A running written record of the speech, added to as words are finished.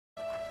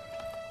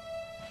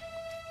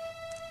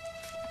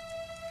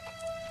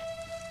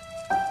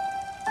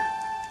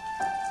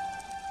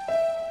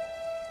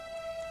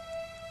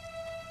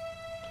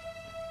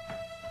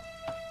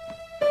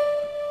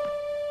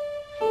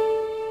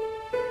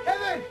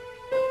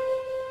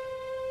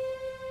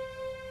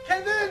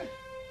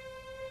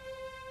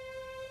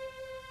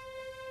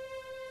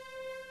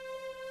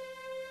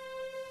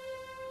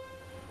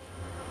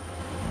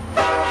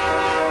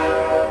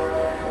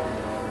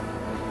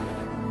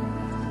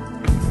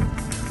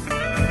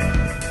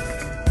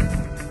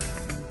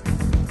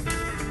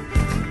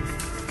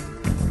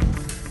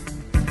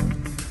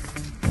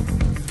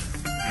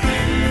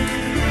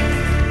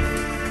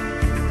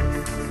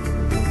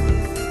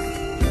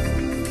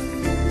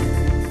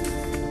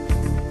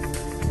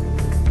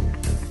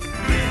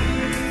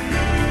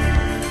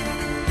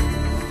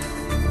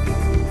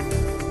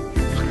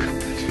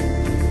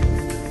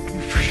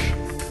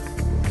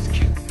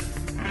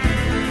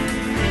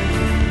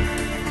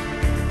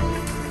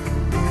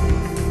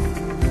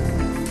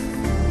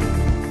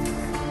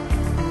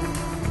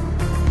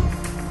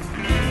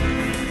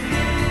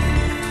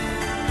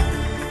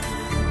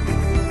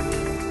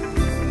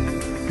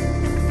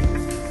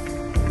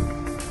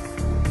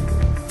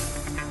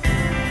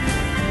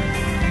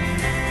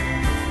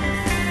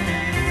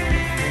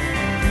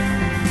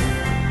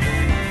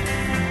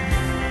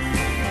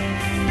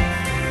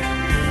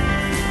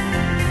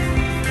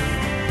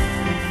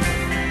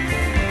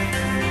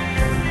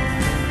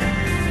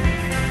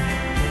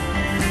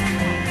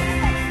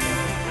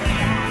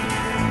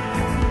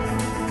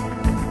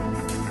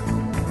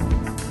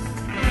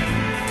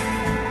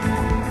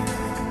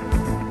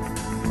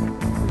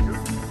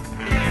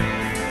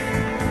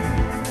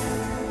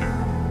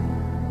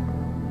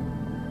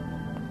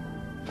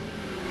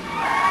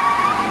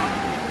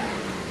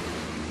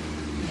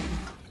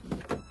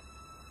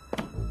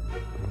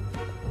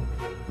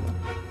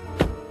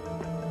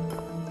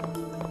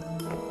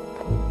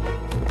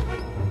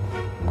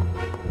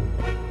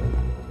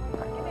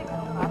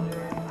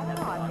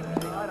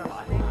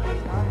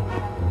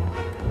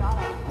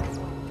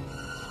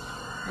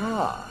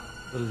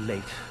the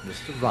late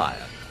Mr. Ryan.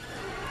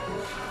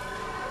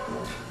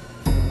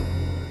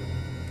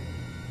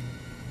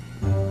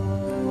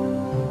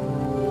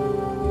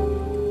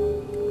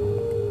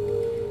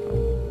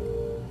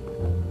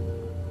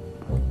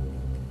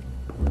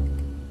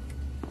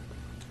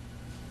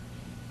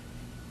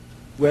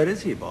 Where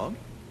is he, Bob?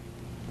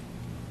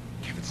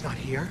 Kevin's not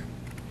here.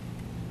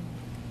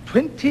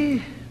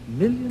 $20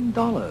 million.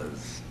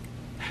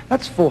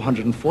 That's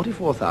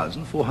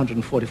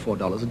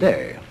 $444,444 a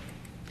day.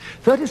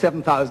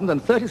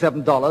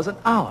 $37,037 an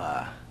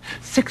hour.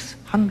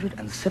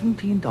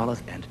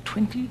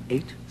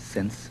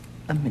 $617.28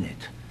 a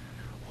minute.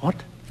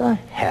 What the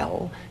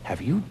hell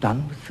have you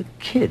done with the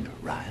kid,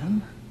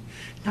 Ryan?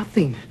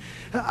 Nothing.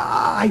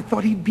 I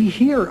thought he'd be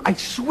here. I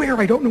swear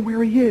I don't know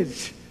where he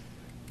is.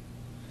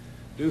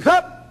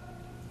 Luther!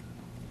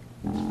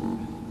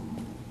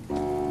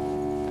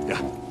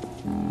 Yeah.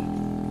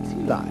 Is he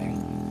lying?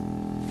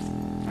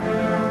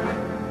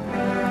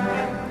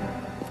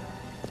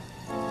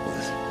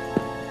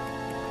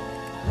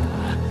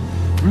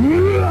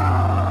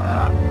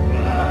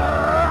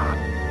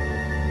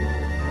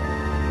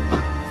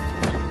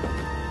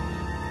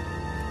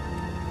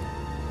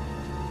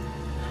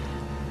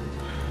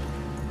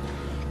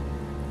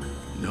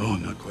 No,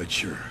 I'm not quite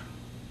sure.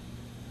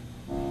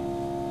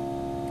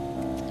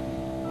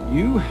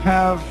 You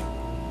have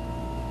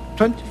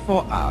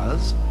 24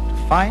 hours to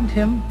find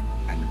him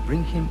and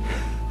bring him in.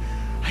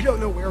 I don't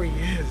know where he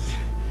is.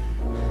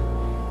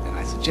 Then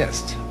I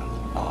suggest,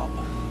 Bob,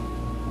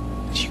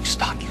 that you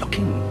start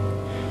looking.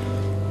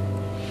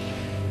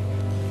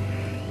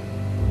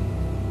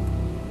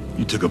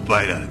 You took a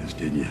bite out of this,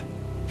 didn't you?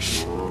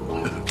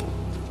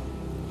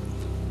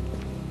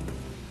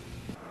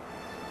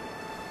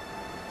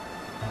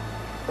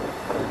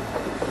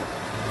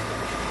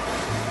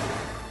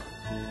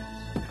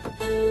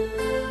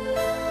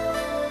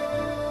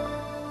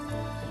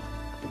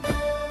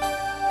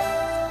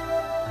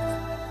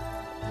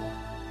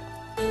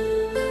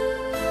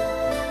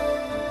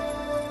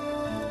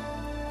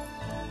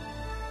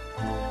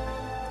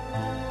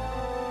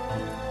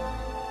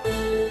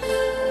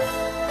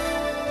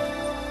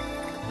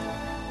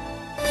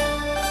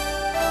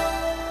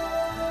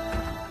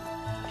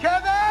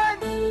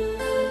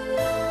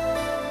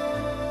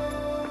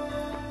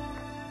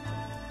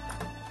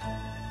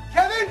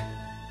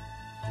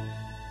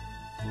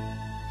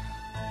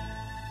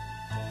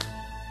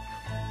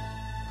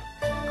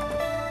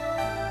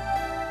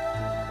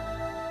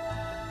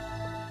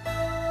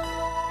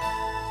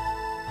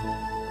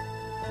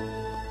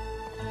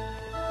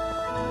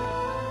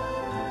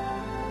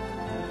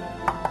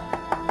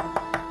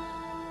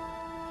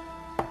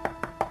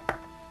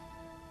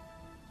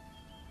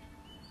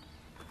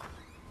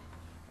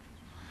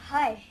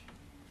 Hi.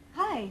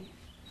 Hi.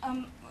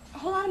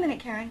 Hold on a minute,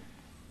 Karen.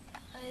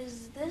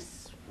 Is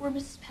this where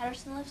Mrs.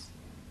 Patterson lives?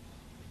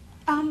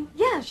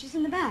 Yeah, she's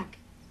in the back.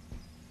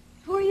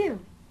 Who are you?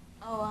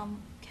 Oh,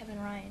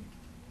 Kevin Ryan.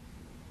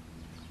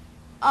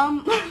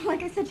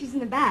 Like I said, she's in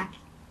the back.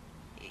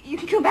 You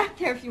can go back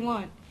there if you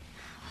want.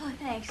 Oh,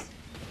 thanks.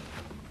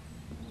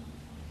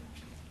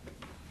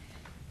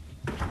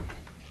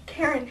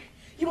 Karen,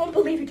 you won't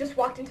believe who just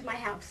walked into my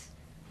house.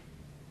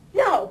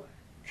 No!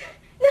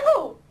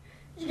 No!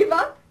 You give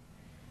up?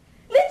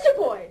 Ninja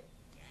Boy!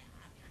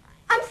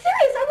 I'm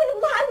serious, I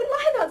wouldn't lie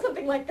about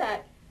something like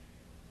that.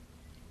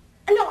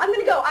 No, I'm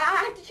gonna go. I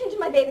have to change in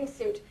my bathing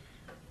suit.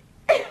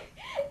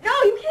 No,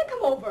 you can't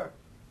come over.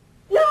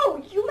 No,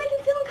 you make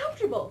him feel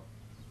uncomfortable.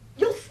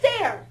 You'll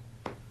stare.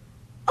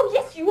 Oh,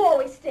 yes, you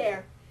always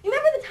stare. You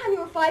remember the time you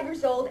were 5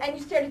 years old and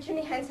you stared at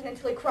Jimmy Henson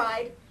until he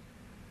cried?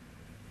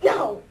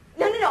 No.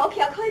 No.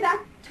 Okay, I'll call you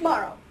back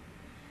tomorrow.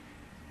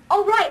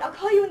 All right, I'll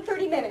call you in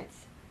 30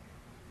 minutes.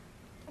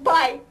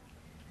 Bye.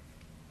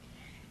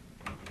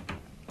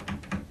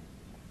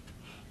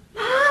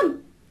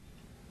 Mom!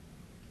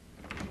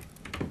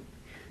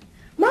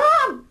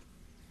 Mom!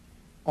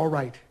 All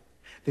right.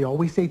 They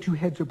always say two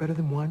heads are better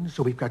than one,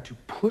 so we've got to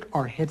put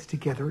our heads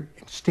together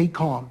and stay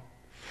calm.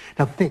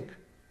 Now think.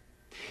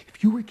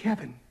 If you were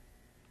Kevin,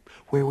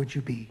 where would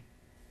you be?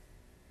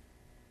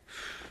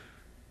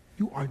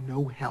 You are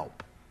no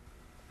help.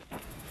 There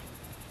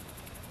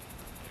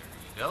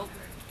you go.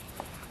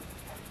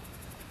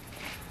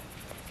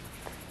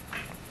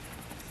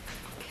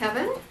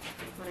 Kevin, want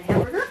a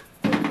hamburger?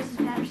 Mrs.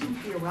 Patterson?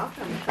 You're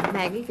welcome.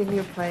 Maggie, give me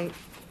your plate.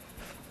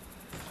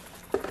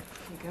 There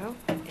you go.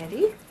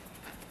 Eddie?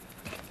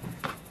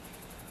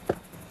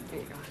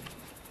 There you go.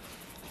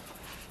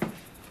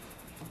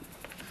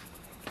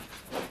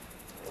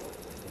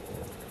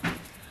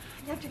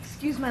 You have to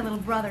excuse my little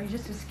brother. He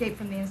just escaped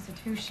from the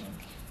institution.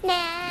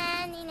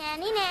 Nanny,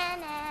 nanny,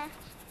 nana.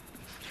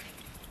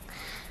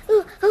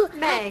 Ooh, ooh.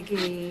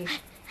 Maggie.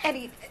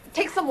 Eddie,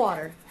 take some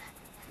water.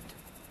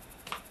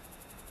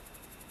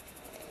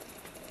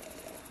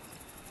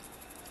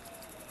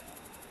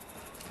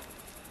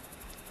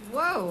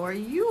 Whoa, are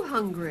you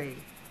hungry?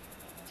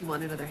 Do you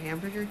want another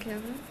hamburger,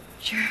 Kevin?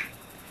 Sure.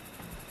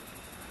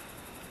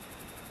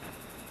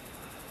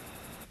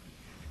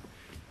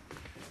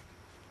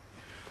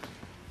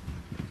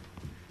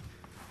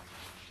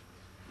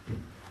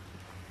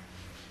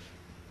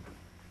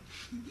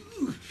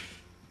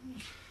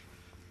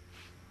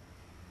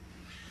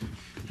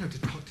 have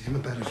to talk to him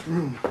about his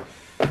room.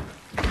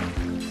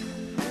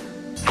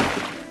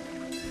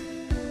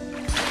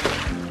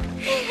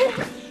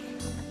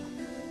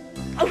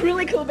 A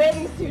really cool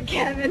bathing suit,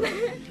 Kevin.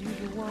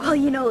 Well,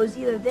 you know, it was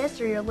either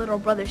this or your little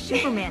brother's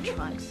Superman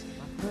trunks.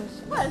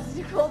 What, is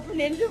it too cold for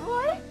Ninja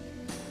Boy?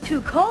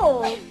 Too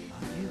cold?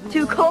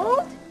 Too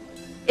cold?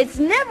 It's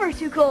never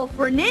too cold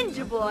for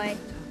Ninja Boy.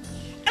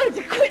 Oh,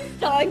 to quit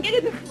stalling.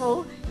 Get in the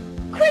pool.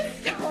 Quit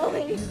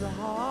stalling. It's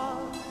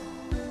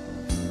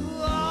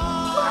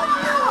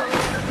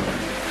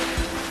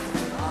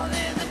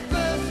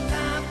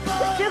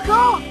too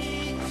cold.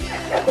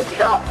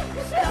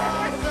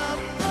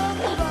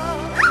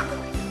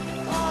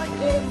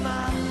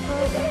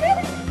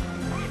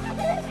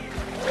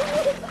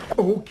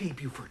 Okay,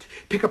 Bufford.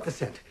 Pick up the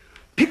scent.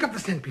 Pick up the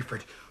scent,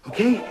 Bufford.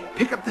 Okay?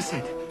 Pick up the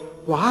scent.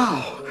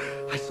 Wow.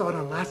 I saw it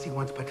on Lassie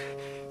once, but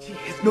gee,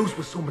 his nose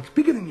was so much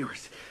bigger than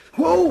yours.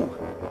 Whoa!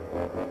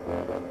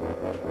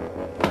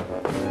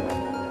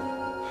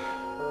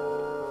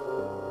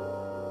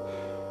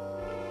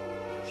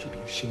 You should be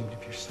ashamed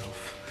of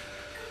yourself.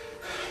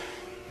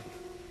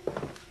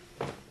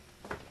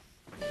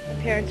 My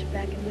parents are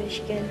back in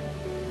Michigan.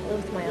 I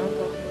live with my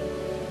uncle.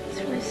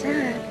 It's really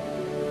sad.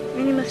 I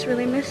mean, you must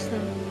really miss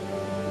them.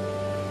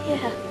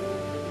 Yeah.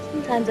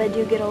 Sometimes I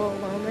do get a little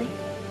lonely.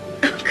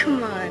 Oh,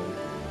 come on.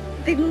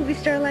 A big movie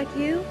star like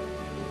you?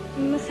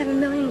 You must have a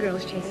million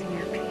girls chasing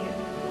after you.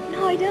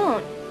 No, I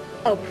don't.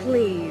 Oh,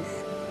 please.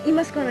 You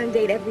must go on a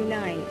date every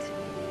night.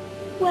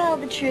 Well,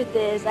 the truth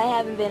is, I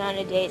haven't been on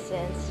a date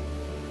since...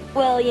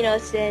 Well, you know,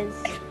 since...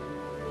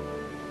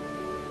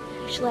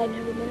 Actually, I've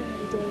never been on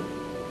a date.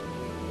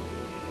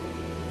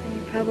 And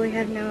you probably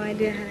have no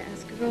idea how to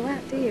ask a girl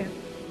out, do you?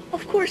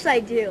 Of course I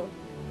do.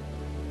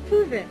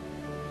 Prove it.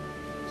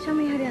 Show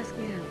me how to ask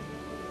me out.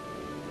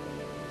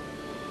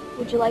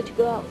 Would you like to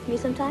go out with me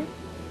sometime?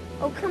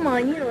 Oh, come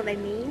on, you know what I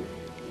mean.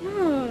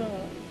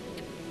 No.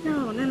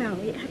 No.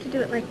 You have to do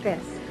it like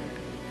this.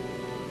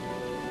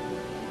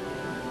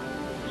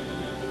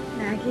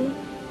 Maggie,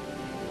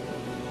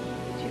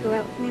 would you go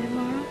out with me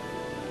tomorrow?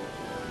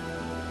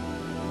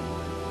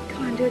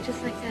 Come on, do it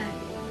just like that.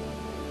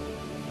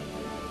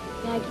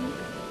 Maggie,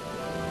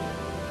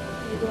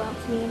 will you go out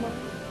with me tomorrow?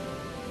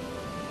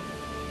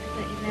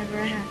 But you never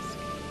ask.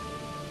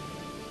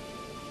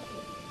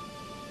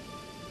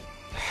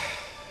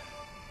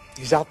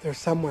 He's out there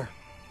somewhere.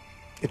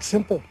 It's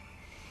simple.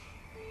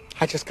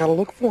 I just gotta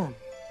look for him.